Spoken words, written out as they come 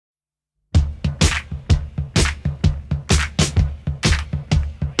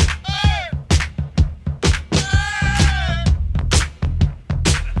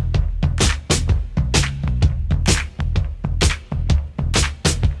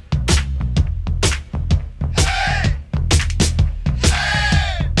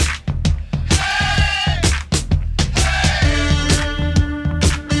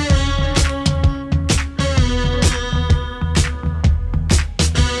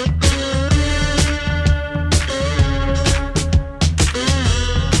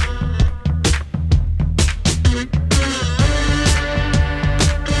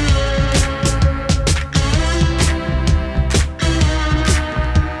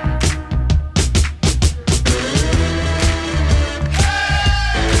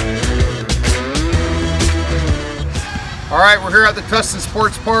right, we're here at the Tustin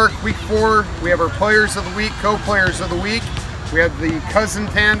Sports Park, week 4. We have our players of the week, co-players of the week. We have the cousin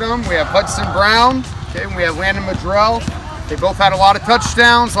tandem. We have Hudson Brown, okay, and we have Landon Madrell. They both had a lot of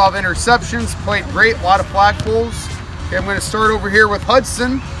touchdowns, a lot of interceptions, played great, a lot of flag pulls. Okay, I'm going to start over here with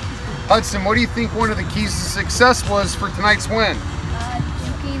Hudson. Hudson, what do you think one of the keys to success was for tonight's win?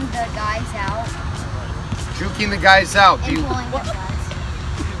 Juking the guys out. Juking the guys out. And pulling them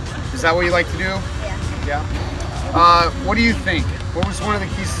guys. Is that what you like to do? Yeah. Yeah. What do you think? What was one of the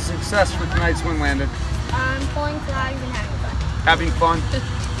keys to success for tonight's win, Landon? Pulling flags and having fun. Having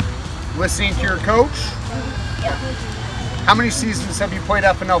fun? Listening to your coach? Yep. How many seasons have you played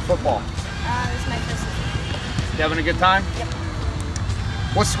FNL football? This is my first season. You having a good time? Yep.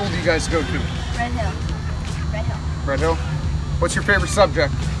 What school do you guys go to? Red Hill. Red Hill. Red Hill? What's your favorite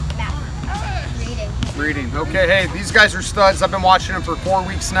subject? Math. Reading. Reading. Okay, hey, these guys are studs. I've been watching them for 4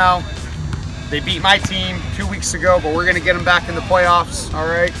 weeks now. They beat my team 2 weeks ago, but we're going to get them back in the playoffs, all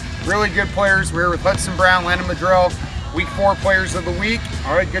right? Really good players. We're here with Hudson Brown, Landon Madrell, week 4 players of the week.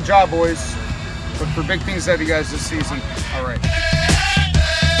 All right, good job, boys. Look for big things out of you guys this season. All right.